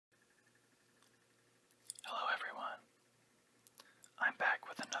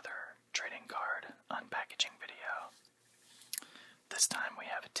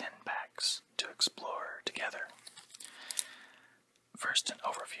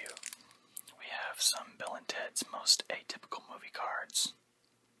review. We have some Bill and Ted's Most Atypical Movie cards,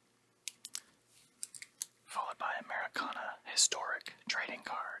 followed by Americana Historic Trading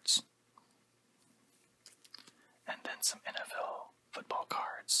Cards, and then some NFL football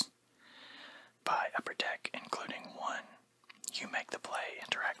cards by Upper Deck, including one You Make the Play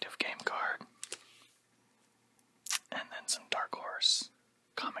interactive game card, and then some Dark Horse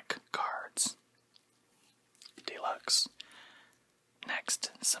comic cards, deluxe. Next,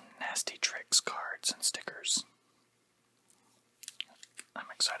 some Nasty Tricks cards and stickers. I'm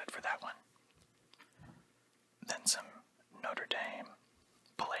excited for that one. Then some Notre Dame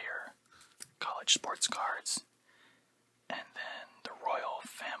player college sports cards, and then the Royal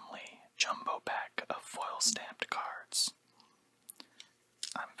Family Jumbo Pack of foil stamped cards.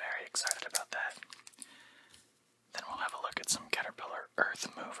 I'm very excited about that. Then we'll have a look at some Caterpillar Earth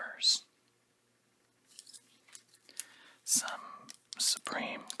Movers, some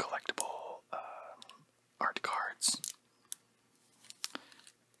Supreme collectible art cards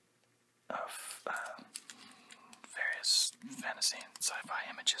of various fantasy and sci-fi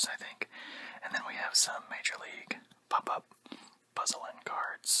images, I think. And then we have some Major League pop-up puzzle-in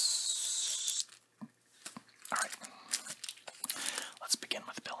cards. Alright, let's begin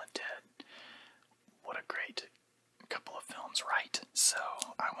with Bill and Ted. What a great couple of films, right? So,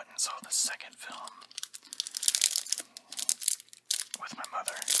 I went and saw the second film with my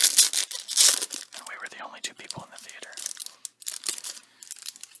mother, and we were the only two people in the theater.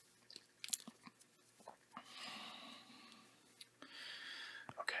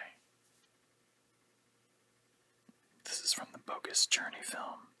 Okay. This is from the Bogus Journey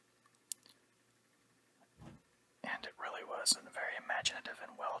film, and it really was a very imaginative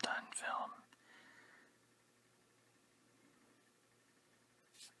and well done film.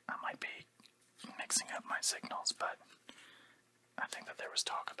 I might be mixing up my signals, but I think that there was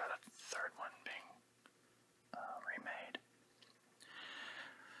talk about a third one being remade.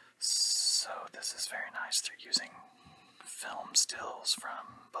 So this is very nice. They're using film stills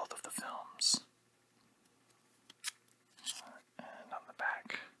from both of the films. And on the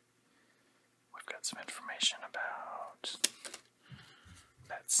back, we've got some information about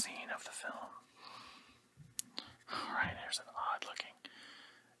that scene of the film. Alright, here's an odd-looking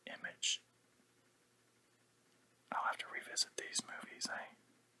image. I'll have to revisit these movies. I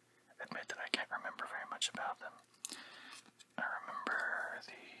admit that I can't remember very much about them. I remember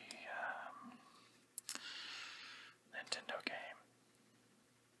the Nintendo game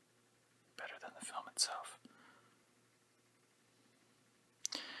better than the film itself.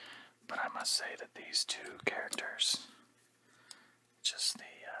 But I must say that these two characters, just the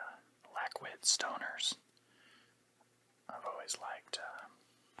Lackwit stoners, I've always liked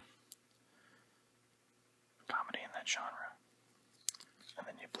comedy in that genre. And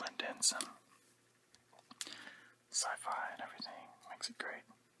then you blend in some sci-fi and everything, makes it great.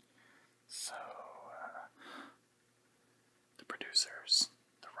 So, the producers,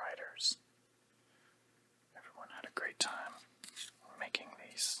 the writers, everyone had a great time making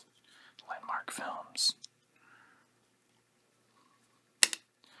these landmark films.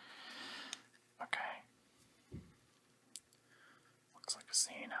 Okay. Looks like a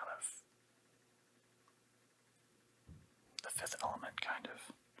scene out of The Fifth Element, kind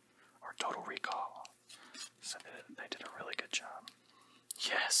of, or Total Recall. So they did a really good job.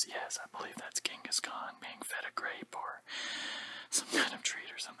 Yes, I believe that's Genghis Khan being fed a grape or some kind of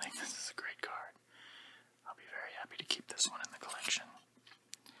treat or something. This is a great card. I'll be very happy to keep this one in the collection.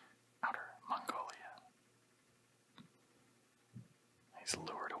 Outer Mongolia. He's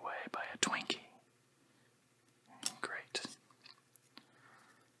lured away by a Twinkie. Great.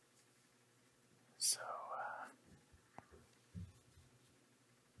 So,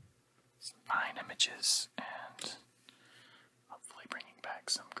 some fine images and hopefully bringing back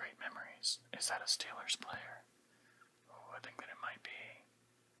some great memories. Is that a Steelers player? Oh, I think that it might be.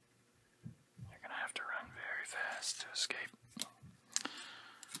 You're gonna have to run very fast to escape.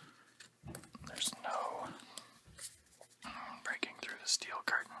 There's no breaking through the steel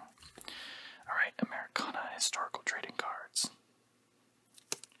curtain. Alright, Americana Historical Trading Cards.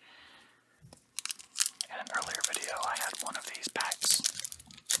 In an earlier video, I had one of these packs.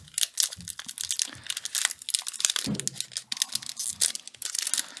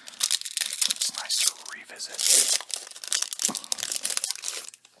 It's nice to revisit.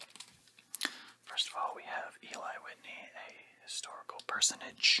 First of all, we have Eli Whitney, a historical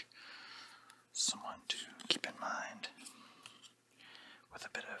personage. Someone to keep in mind, with a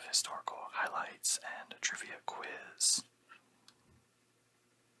bit of historical highlights and a trivia quiz.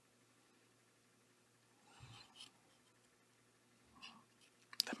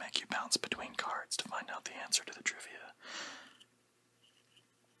 The bounce between cards to find out the answer to the trivia.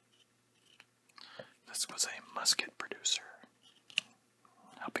 This was a musket producer,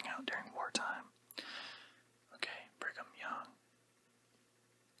 helping out during wartime. Okay, Brigham Young.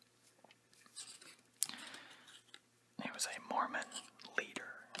 He was a Mormon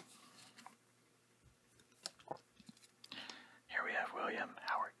leader. Here we have William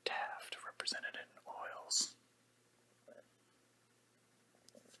Howard Taft, represented in oils.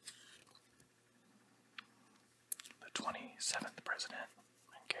 The 27th president,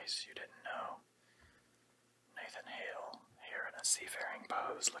 in case you didn't know. Nathan Hale, here in a seafaring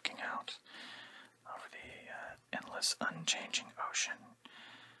pose, looking out over the endless, unchanging ocean.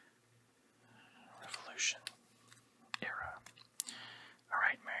 Revolution era.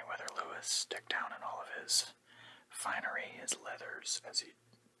 Alright, Meriwether Lewis, decked down in all of his finery, his leathers, as he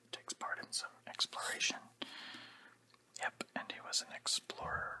takes part in some exploration. Yep, and he was an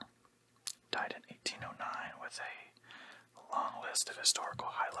explorer. Died in 1809 with a long list of historical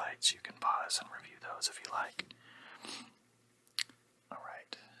highlights. You can pause and review those if you like.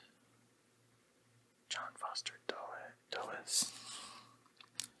 Alright. John Foster Dulles.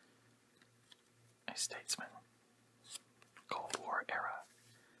 A statesman. Cold War era.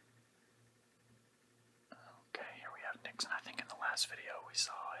 Okay, here we have Nixon. I think in the last video we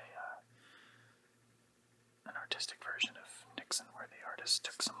saw an artistic version of Nixon where the artist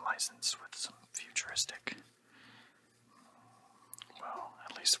took some license with some futuristic, well,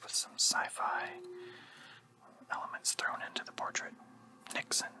 at least with some sci-fi elements thrown into the portrait.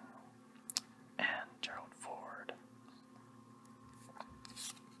 Nixon and Gerald Ford.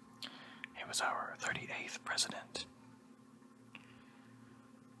 He was our 38th president.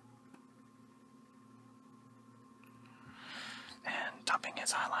 And topping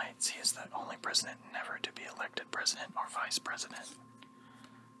his highlights, he is the only president never to be elected president or vice president.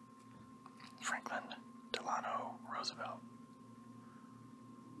 Franklin Delano Roosevelt.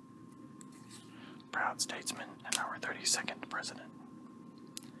 Proud statesman and our 32nd president.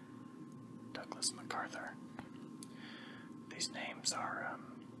 Douglas MacArthur. These names are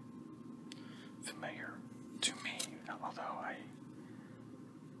familiar to me, although I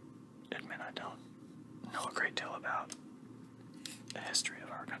admit I don't know a great deal about the history of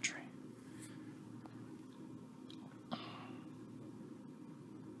our country.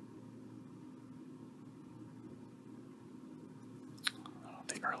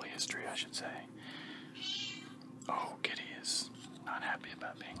 The early history, I should say. Oh, Kitty is not happy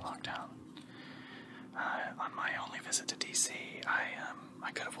about being locked down. On my only visit to D.C.,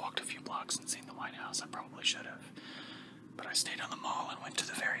 I could have walked a few blocks and seen the White House. I probably should have. But I stayed on the mall and went to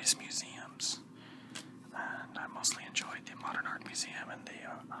the various museums. And I mostly enjoyed the Modern Art Museum and the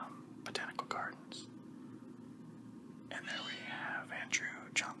Botanical Gardens. And there we have Andrew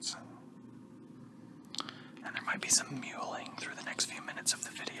Johnson. And there might be some mewling through the next few minutes of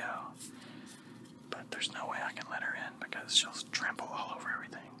the video. But there's no way I can let her in because she'll trample all over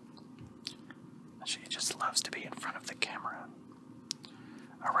everything. She just loves to be in front of the camera.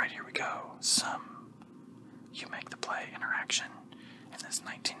 Alright, here we go. Some You Make the Play interaction in this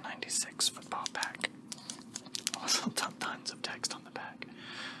 1996 football pack. Also, tons of text on the back.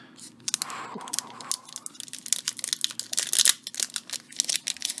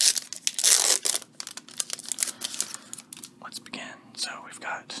 Let's begin. So we've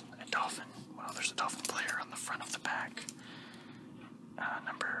got a dolphin. Well, there's a dolphin player on the front of the pack.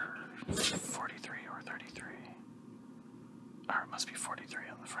 Number 43 or 33. Or it must be 43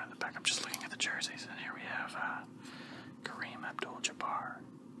 on the front of the pack. I'm just looking at the jerseys, and here we have Kareem Abdul-Jabbar.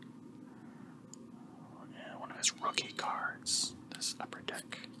 One of his rookie cards, this upper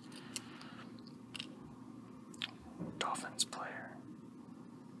deck. Dolphins player.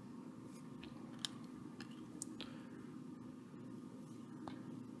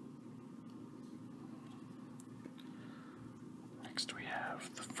 Next we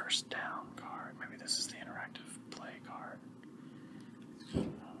have the first down card. Maybe this is the interactive play card.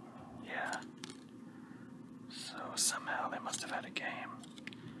 Yeah. So somehow they must have had a game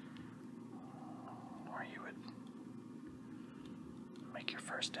where you would make your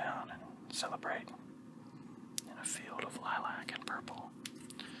first down and celebrate in a field of lilac and purple.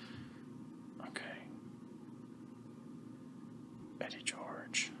 Okay. Eddie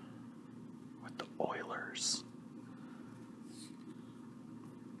George with the Oilers.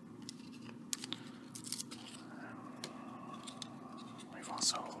 We've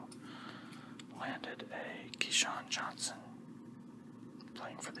also landed a Keyshawn Johnson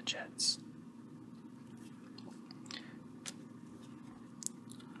playing for the Jets.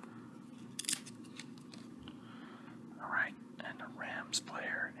 Alright, and a Rams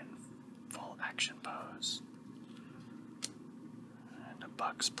player in action pose. And a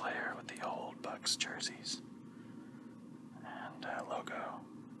Bucks player with the old Bucks jerseys. And a logo.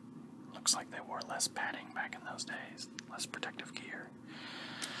 Looks like they wore less padding back in those days, less protective gear.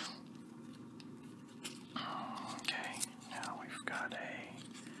 Okay, now we've got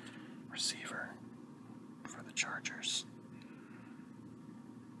a receiver for the Chargers.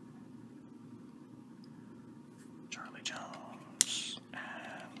 Charlie Jones,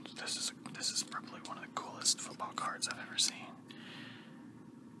 and this is probably one of the coolest football cards I've ever seen.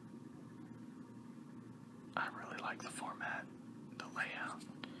 I really like the format, the layout,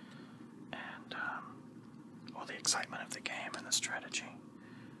 and well, the excitement of the game and the strategy.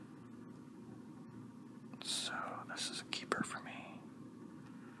 So this is a keeper for me.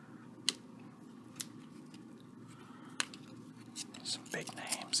 Some big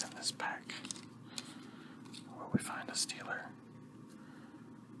names in this pack. Will we find a Steeler?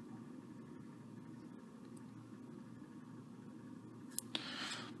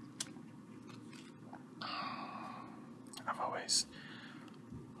 I've always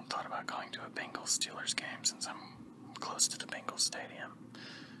thought about going to a Bengals-Steelers game since I'm close to the Bengals Stadium.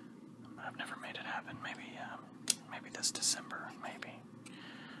 I've never made it happen. Maybe this December, maybe.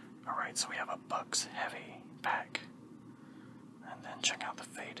 Alright, so we have a Bucks heavy pack. And then check out the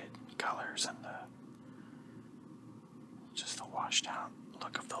faded colors and just the washed out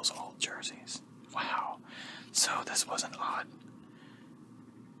look of those old jerseys. Wow. So this was an odd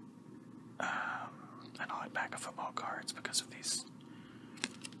pack of football cards because of these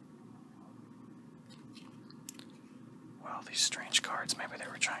strange cards. Maybe they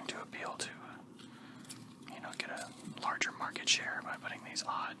were trying to appeal to get a larger market share by putting these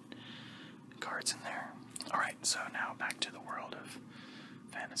odd cards in there. Alright, so now back to the world of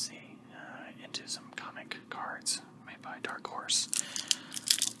fantasy, into some comic cards made by Dark Horse.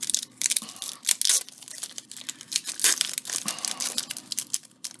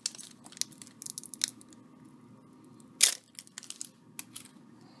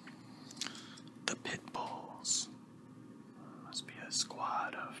 The Pit Bulls. Must be a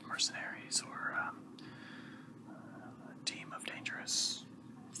squad of mercenaries or a team of dangerous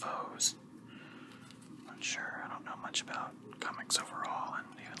foes. Not sure. I don't know much about comics overall, and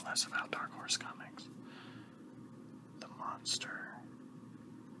even less about Dark Horse comics. The Monster.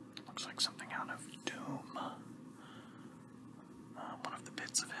 Looks like something out of Doom. One of the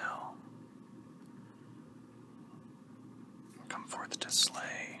pits of hell. Come forth to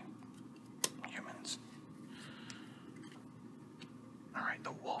slay humans. Alright,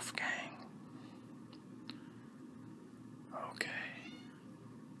 the Wolf Gang. Okay.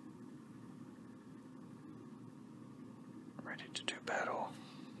 Ready to do battle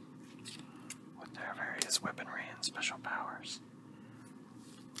with their various weaponry and special powers.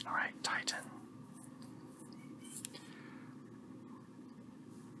 Alright, Titan.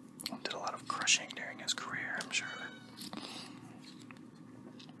 Did a lot of crushing during his career, I'm sure.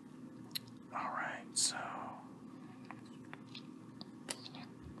 Alright, so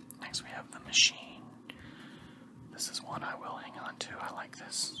next we have the Machine. This is one I will hang on to. I like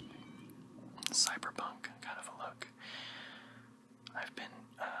this cyberpunk kind of a look. I've been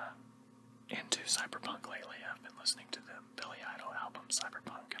into cyberpunk lately. I've been listening to the Billy Idol album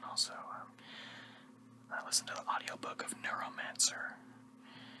Cyberpunk, and also I listened to the audiobook of Neuromancer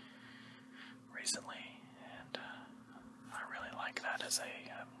recently, and I really like that as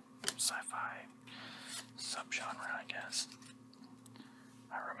a sci-fi subgenre, I guess.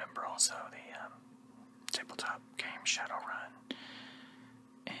 I remember also the tabletop game Shadowrun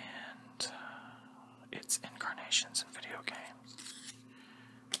and its incarnations in video games.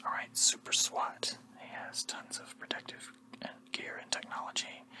 Alright, Super SWAT. He has tons of protective gear and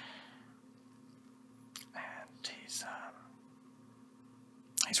technology, and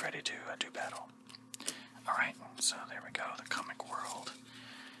he's ready to do battle. Alright, so there we go, the comic world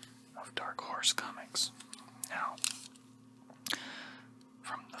of Dark Horse Comics. Now,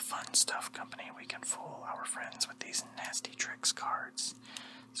 from the Fun Stuff Company, we can fool our friends with these Nasty Tricks cards.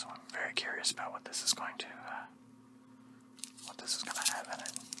 So I'm very curious about what this is going to have in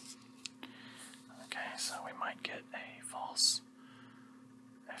it. Okay, so we might get a false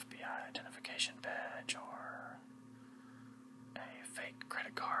FBI identification badge or a fake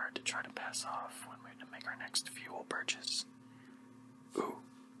credit card to try to pass off when we make our next fuel purchase. Ooh,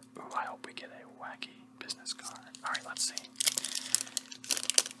 I hope we get a wacky business card. Alright, let's see.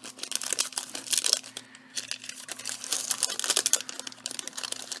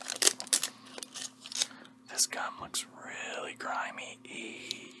 This gum looks really grimy.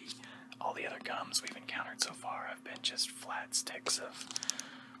 All the other gums we've encountered so far have been just flat sticks of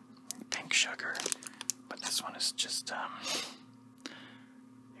pink sugar, but this one is just,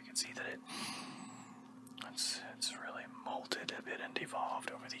 you can see that it's really molted a bit and devolved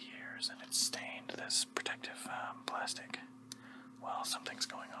over the years, and it's stained this protective plastic. Well, something's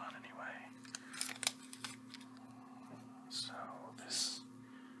going on anyway. So this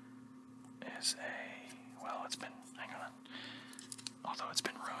is well, it's been, hang on, although it's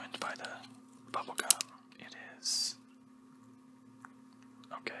been ruined by the bubble gum, it is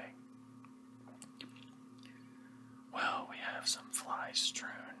okay. Well, we have some fly-strewn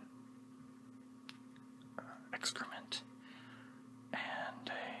excrement and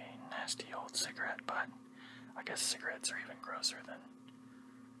a nasty old cigarette butt. I guess cigarettes are even grosser than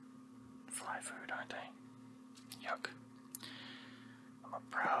fly food, aren't they? Yuck. I'm a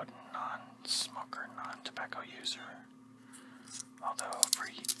proud non-smoker, non-tobacco user. Although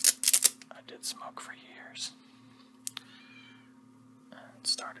I did smoke for years. And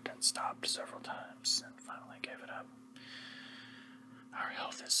started and stopped several times and finally gave it up. Our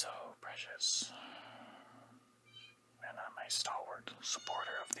health is so precious. And I'm a stalwart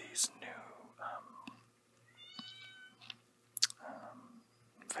supporter of these new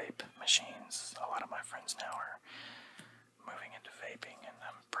vape machines. A lot of my friends now are moving into vaping, and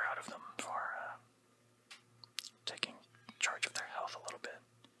I'm proud of them for taking charge of their health a little bit.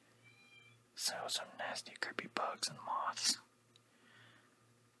 So, some nasty, creepy bugs and moths.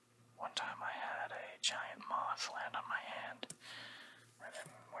 One time I had a giant moth land on my hand,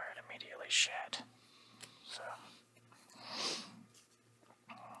 where it immediately shat. So,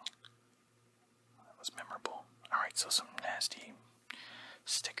 that was memorable. Alright, so some nasty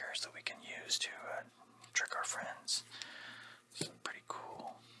stickers that we can use to trick our friends. Some pretty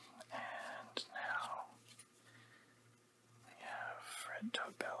cool. And now we have Red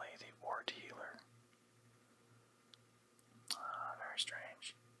Toadbelly, the wart healer. Very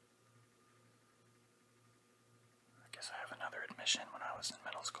strange. I guess I have another admission. When I was in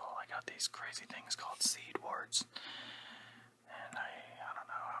middle school, I got these crazy things called seed warts. And I don't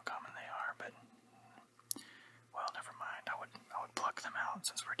know how common they are, but well, never mind. I would pluck them out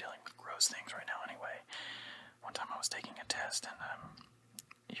since we're dealing with gross things right now anyway. One time I was taking a test, and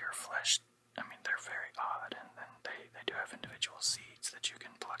your flesh, I mean, they're very odd, and then they do have individual seeds that you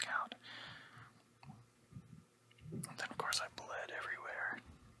can pluck out. And then, of course, I bled everywhere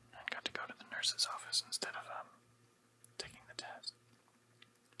and got to go to the nurse's office instead of taking the test.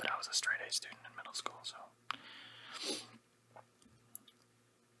 But I was a straight A student in middle school, so.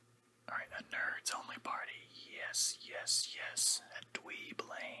 Alright, a nerds only party. Yes, yes, yes. At Dweeb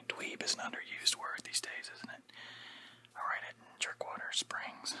Lane. Dweeb is an underused word these days, isn't it? Alright, at Jerkwater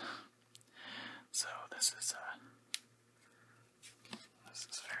Springs. So this is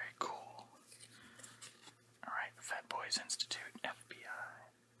very cool. Alright, Fat Boys Institute,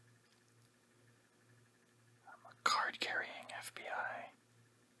 FBI. I'm a card-carrying FBI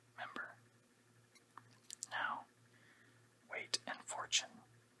member. Now, weight and fortune.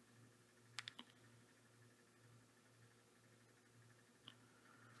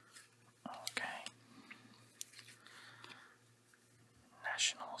 Okay.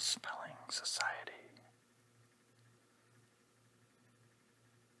 National Spelling Society.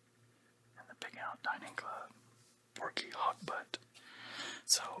 And the Big Out Dining Club. Porky Hogbutt.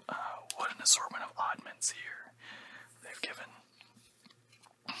 So, what an assortment of oddments here. They've given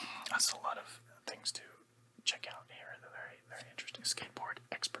us a lot of things to check out here. They're very, very interesting. Skateboard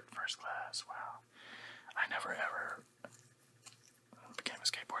expert first class. Wow. I never ever became a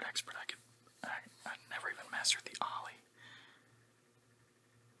skateboard expert. I never even mastered the ollie.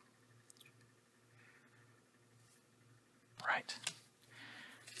 Right.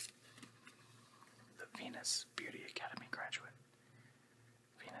 The Venus Beauty Academy graduate.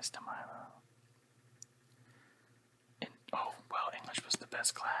 Venus de Milo. Well, English was the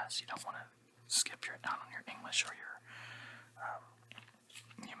best class. You don't want to skip out on your English or your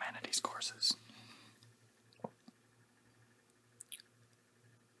humanities courses.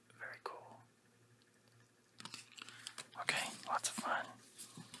 Very cool. Okay, lots of fun.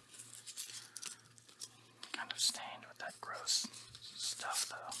 Kind of stained with that gross stuff,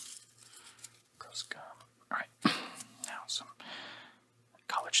 though. Gross gum. Alright, now some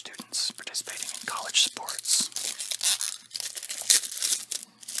college students participating in college sports.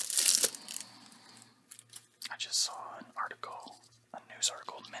 I just saw a news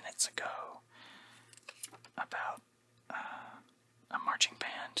article minutes ago about a marching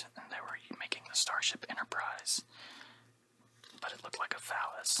band, and they were making the Starship Enterprise, but it looked like a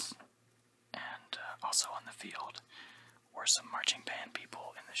phallus. And also on the field were some marching band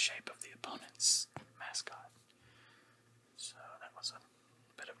people in the shape of the opponent's mascot. So that was a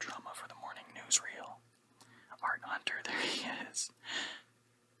bit of drama for the morning. Hunter, there he is.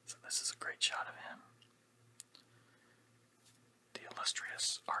 So this is a great shot of him. The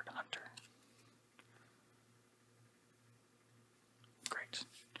illustrious Art Hunter. Great.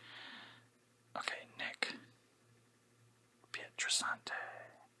 Okay, Nick Pietrasante.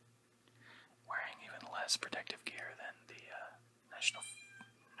 Wearing even less protective gear than the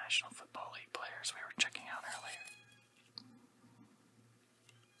National Football League players we were checking out earlier.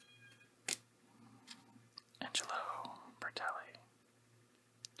 Angelo Bertelli.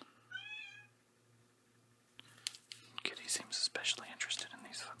 Kitty seems especially interested in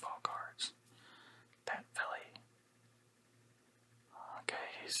these football cards. Pat Philly. Okay,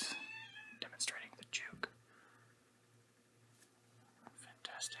 he's demonstrating the juke.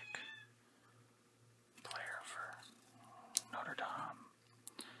 Fantastic player for Notre Dame.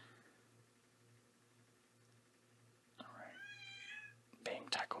 Alright. Being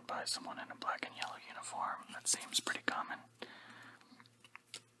tackled by someone in a black and yellow uniform, that seems pretty common.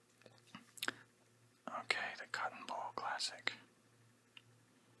 Okay, the Cotton Bowl Classic.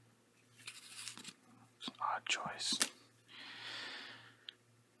 It's an odd choice.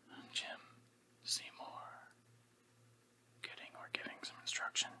 Jim Seymour getting or giving some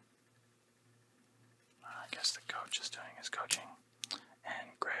instruction. I guess the coach is doing his coaching.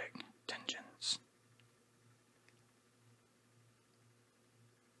 And Greg Dingens.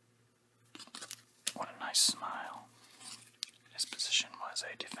 What a nice smile. His position was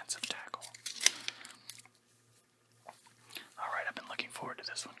a defensive tackle. Alright, I've been looking forward to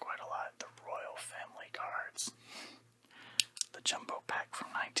this one quite a lot. The Royal Family cards. The Jumbo Pack from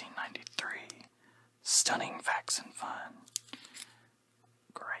 1993. Stunning facts and fun.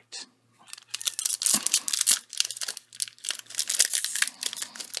 Great.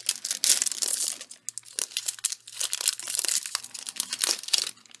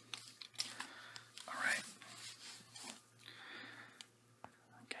 Alright.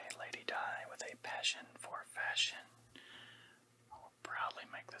 Okay, Lady Di with a passion for fashion. I will proudly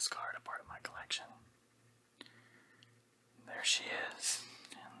make this card a part of my collection. There she is,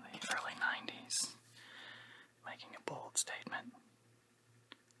 in the early 90s, making a bold statement.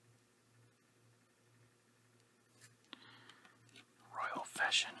 Royal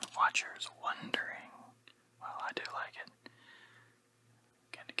fashion watchers wondering. Well, I do like it.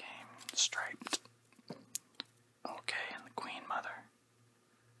 Get the game striped. Okay, and the Queen Mother.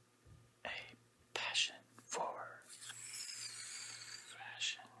 A passion for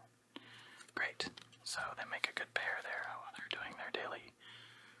fashion. Great. So they make a good pair there while they're doing their daily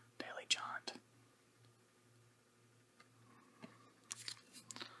jaunt.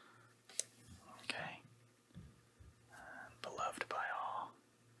 Okay. Beloved by all.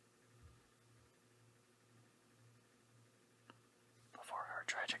 Before her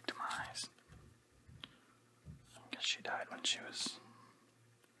tragic demise. I guess she died when she was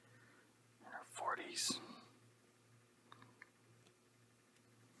in her 40s.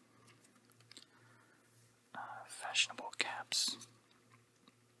 Fashionable caps.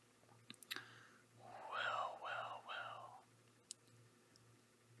 Well.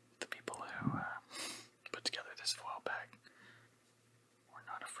 The people who put together this foil pack were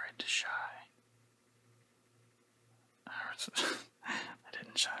not afraid to shy. They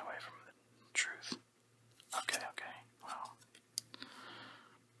didn't shy away from the truth. Okay, well.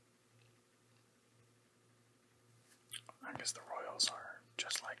 I guess the Royals are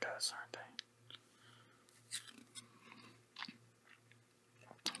just like us, aren't they?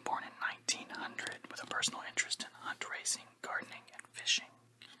 Born in 1900 with a personal interest in hunt racing, gardening, and fishing.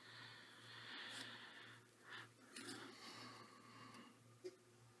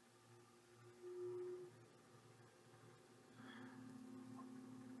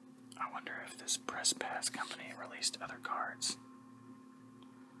 I wonder if this Press Pass company released other cards.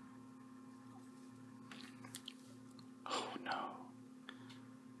 Oh no.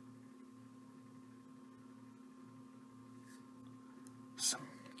 Some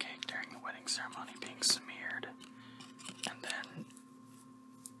cake during the wedding ceremony being smeared, and then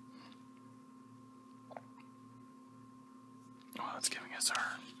well, it's giving us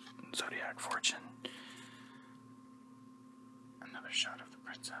our zodiac fortune. Another shot of the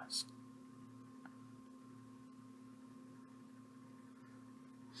princess.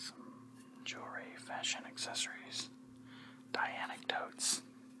 Some jewelry, fashion accessories, Dianecdotes.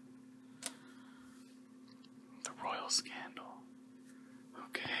 The royal scandal.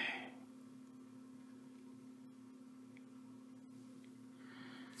 Okay.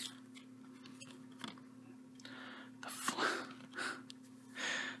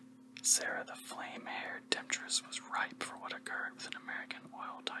 Sarah the flame-haired temptress was ripe for what occurred with an American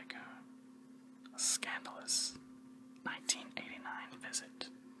oil tycoon. A scandalous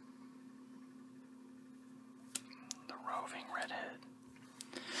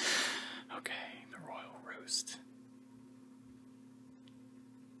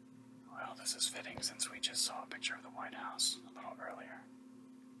this is fitting since we just saw a picture of the White House a little earlier.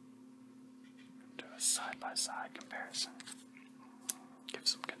 Do a side-by-side comparison. Give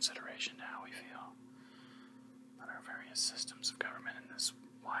some consideration to how we feel about our various systems of government in this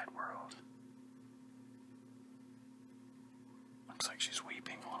wide world. Looks like she's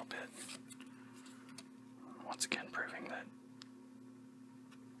weeping a little bit. Once again proving that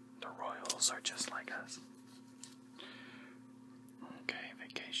the royals are just like us. Okay,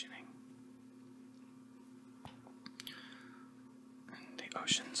 vacationing. In the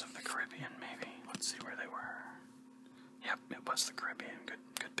oceans of the Caribbean, maybe. Let's see where they were. Yep, it was the Caribbean. Good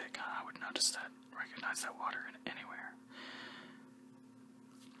pick. I would notice that, recognize that water anywhere.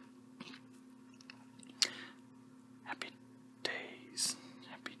 Happy days,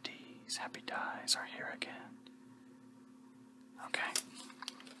 happy dies are here again. Okay.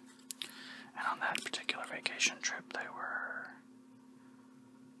 And on that particular vacation trip, they were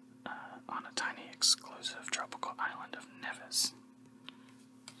on a tiny exclusive tropical island of Nevis.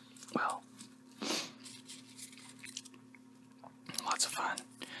 Well, lots of fun.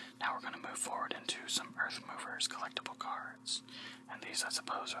 Now we're going to move forward into some Earth Movers collectible cards. And these, I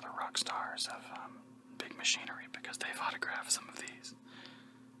suppose, are the rock stars of big machinery because they've autographed some of these.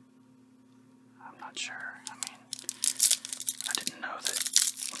 I'm not sure. I mean, I didn't know that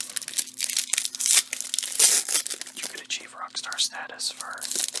you could achieve rock star status for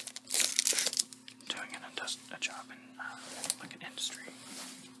doing a job in like an industry.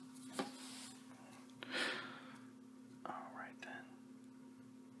 Alright then.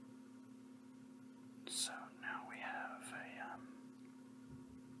 So now we have a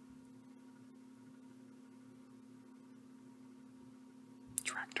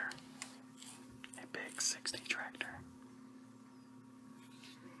tractor. A big 60 tractor.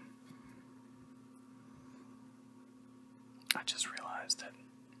 I just realized that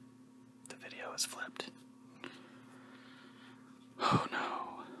the video is flipped. Oh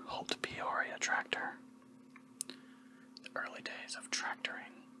no, Holt Peoria tractor. The early days of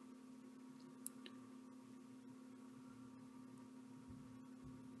tractoring.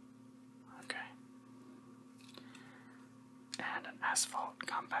 Okay. And an asphalt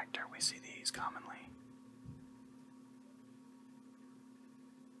compactor, we see these commonly.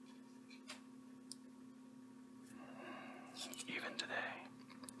 Even today.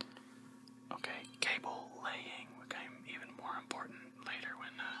 Okay, cable laying became even more important later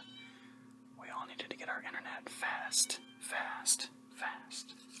when we all needed to get our internet fast.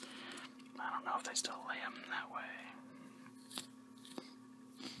 I don't know if they still lay them that way.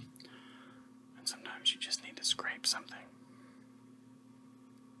 And sometimes you just need to scrape something.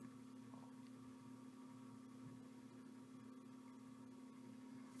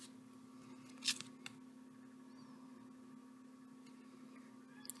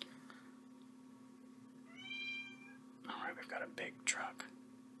 Alright, we've got a big truck.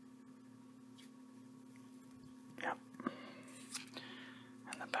 Yep.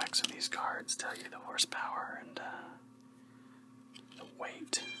 And the backs of these cards tell you the horsepower and the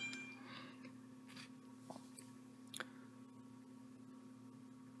weight.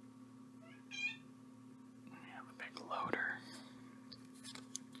 We have a big loader,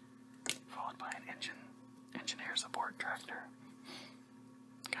 followed by an engineer support tractor,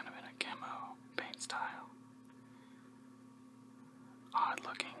 kind of in a camo paint style. Odd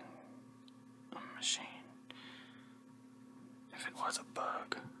looking machine. If it was a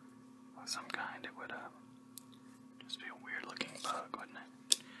bug of some kind, it would just be a weird looking bug, wouldn't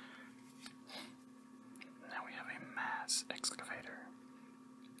it? Now we have a mass excavator.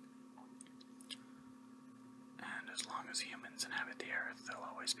 And as long as humans inhabit the earth, they'll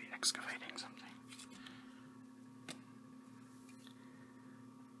always be excavating something.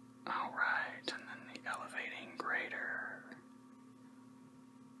 Alright, and then the elevating grader.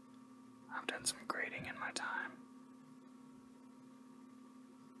 I've done some grading in my time.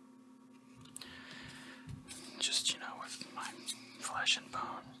 Just, with my flesh and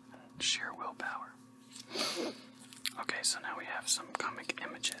bone and sheer willpower. Okay, so now we have some comic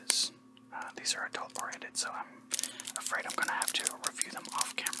images. These are adult-oriented, so I'm afraid I'm going to have to review them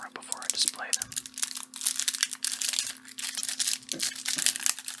off camera before I display them.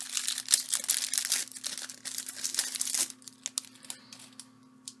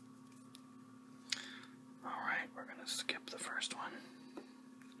 Alright, we're going to skip the first one.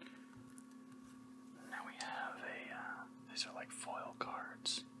 Now we have these are like foil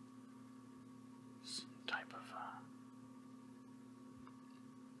cards. Some type of,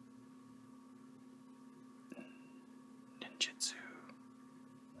 ninjutsu,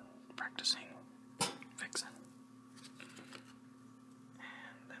 practicing vixen.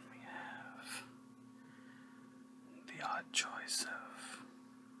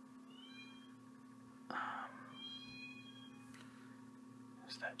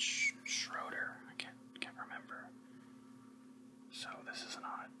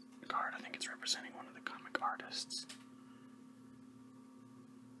 artists.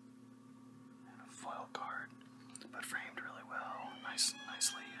 And a foil card, but framed really well.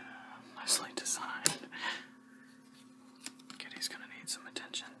 Nicely designed. Kitty's gonna need some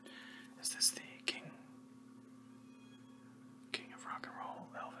attention. Is this the king of rock and roll,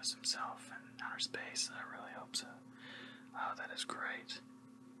 Elvis himself in outer space? I really hope so. Oh, that is great.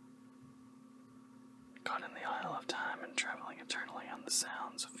 Caught in the aisle of time and traveling eternally on the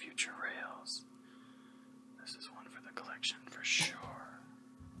sounds of future rails. This is one for the collection for sure.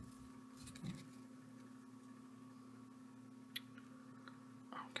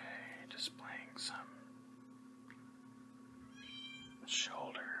 Okay, displaying some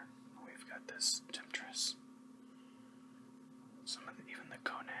shoulder. We've got this Temptress. Some of even the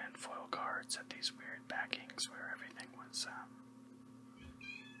Conan foil cards had these weird backings where everything was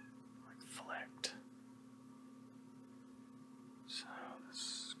like flicked. So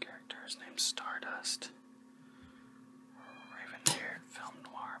this character is named Stardust. Raven-haired film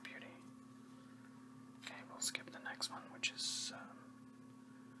noir beauty. Okay, we'll skip the next one, which is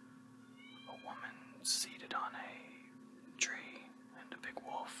a woman seated on a tree and a big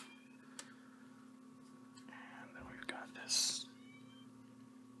wolf. And then we've got this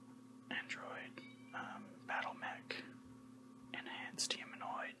android battle mech, enhanced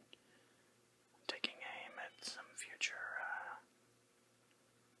humanoid, taking aim at some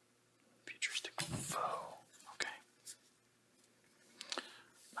futuristic foe. Okay,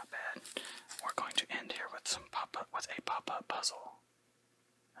 not bad. We're going to end here with a pop-up puzzle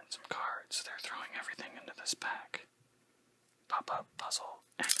and some cards. They're throwing everything into this pack. Pop-up puzzle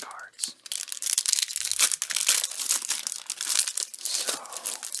and cards. So,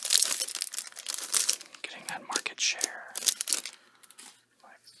 getting that market share by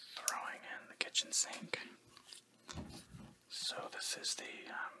throwing in the kitchen sink. So this is the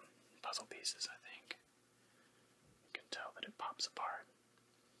puzzle pieces, I think. You can tell that it pops apart.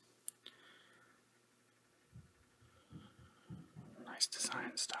 Nice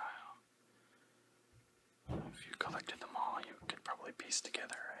design style. If you collected them all, you could probably piece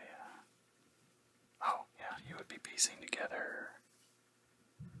together oh, yeah, you would be piecing together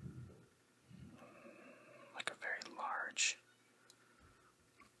like a very large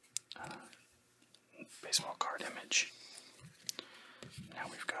baseball card image. Now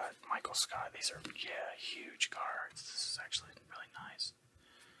we've got Michael Scott. These are, huge cards. This is actually really nice.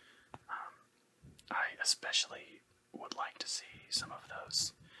 I especially would like to see some of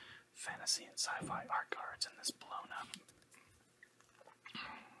those fantasy and sci-fi art cards in this blown up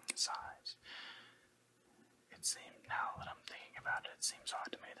size. It seemed, now that I'm thinking about it, it seems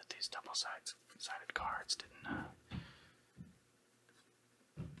odd to me that these double-sided cards didn't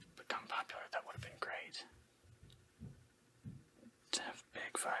become popular. That would have been great. To have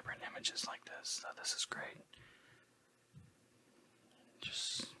big, vibrant images like this. So this is great.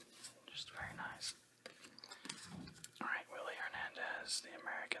 Just very nice. Alright, Willie Hernandez, the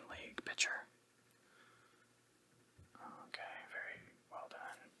American League pitcher. Okay, very well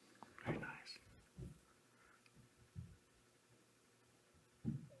done. Very nice.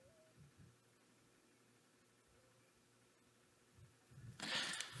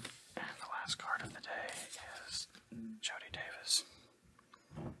 And the last card of the day is Jody Davis.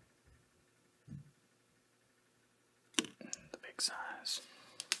 The big size.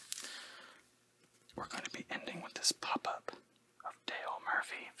 We're going to be ending with this pop-up of Dale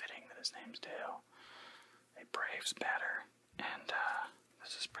Murphy, fitting that his name's Dale. A Braves batter, and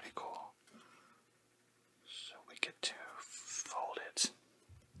this is pretty cool. So we get to fold it.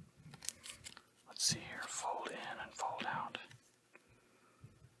 Let's see here, fold in and fold out.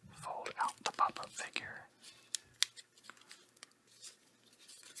 Fold out the pop-up figure.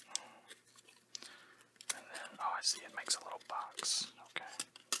 And then, oh, I see, it makes a little box. Okay.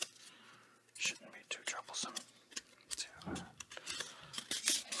 Shouldn't be too troublesome to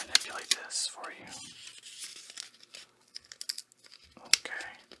manipulate this for you. Okay.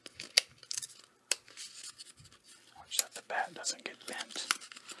 Watch that the bat doesn't get bent.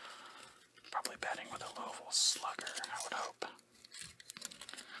 Probably batting with a Louisville Slugger, I would hope.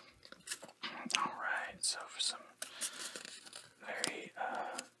 Alright, so for some